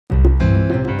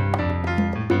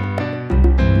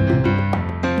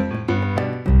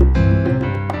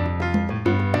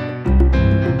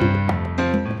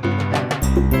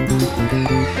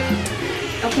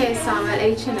So I'm at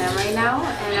H&M right now,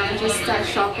 and I'm just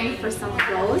shopping for some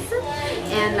clothes.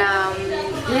 And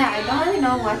yeah, I don't really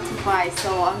know what to buy,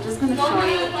 so I'm just gonna show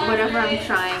you whatever I'm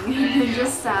trying.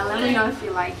 Just let me know if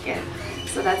you like it.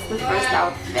 So that's the first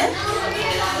outfit.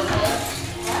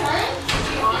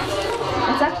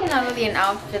 It's actually not really an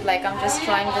outfit, like I'm just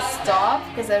trying this top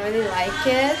because I really like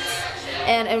it.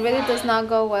 And it really does not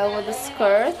go well with the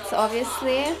skirt,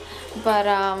 obviously. But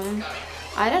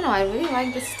I don't know, I really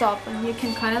like this top, and you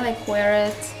can kind of like wear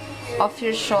it off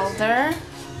your shoulder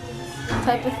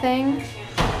type of thing.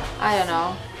 I don't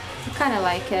know, I kind of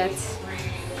like it.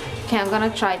 Okay, I'm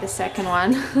gonna try the second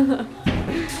one.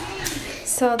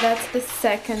 So that's the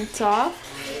second top.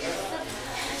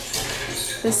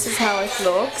 This is how it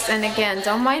looks, and again,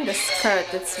 don't mind the skirt,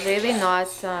 it's really not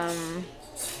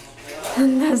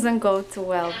doesn't go too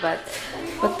well, but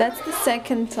that's the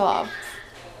second top.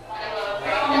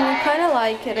 And I kind of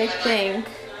like it, I think.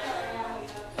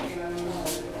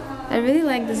 I really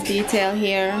like this detail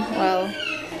here, well,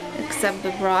 except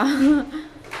the bra.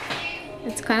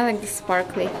 It's kind of like the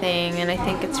sparkly thing, and I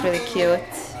think it's really cute.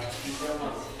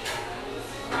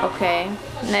 Okay,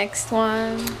 next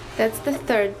one. That's the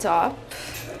third top.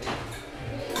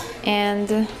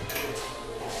 And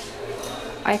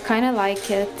I kind of like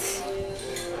it.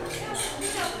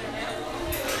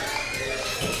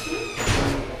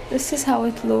 This is how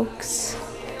it looks.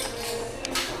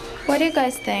 What do you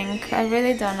guys think? I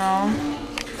really don't know.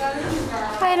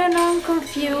 I don't know, I'm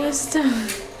confused.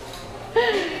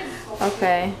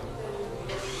 Okay.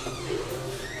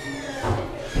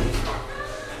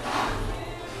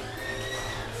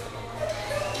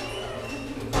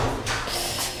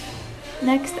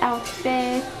 Next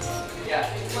outfit.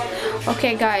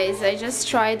 Okay guys, I just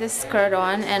tried this skirt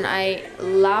on and I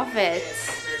love it.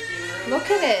 Look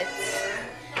at it.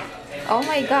 Oh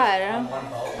my god.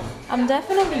 I'm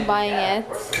definitely buying it.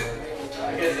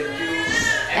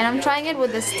 And I'm trying it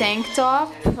with this tank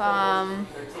top.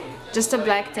 Just a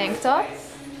black tank top.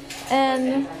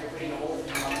 And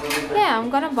yeah, I'm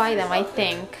gonna buy them, I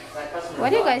think. What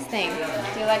do you guys think?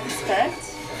 Do you like the skirt?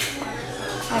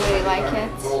 I really like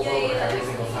it.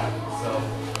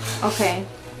 Okay,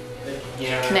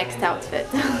 next outfit.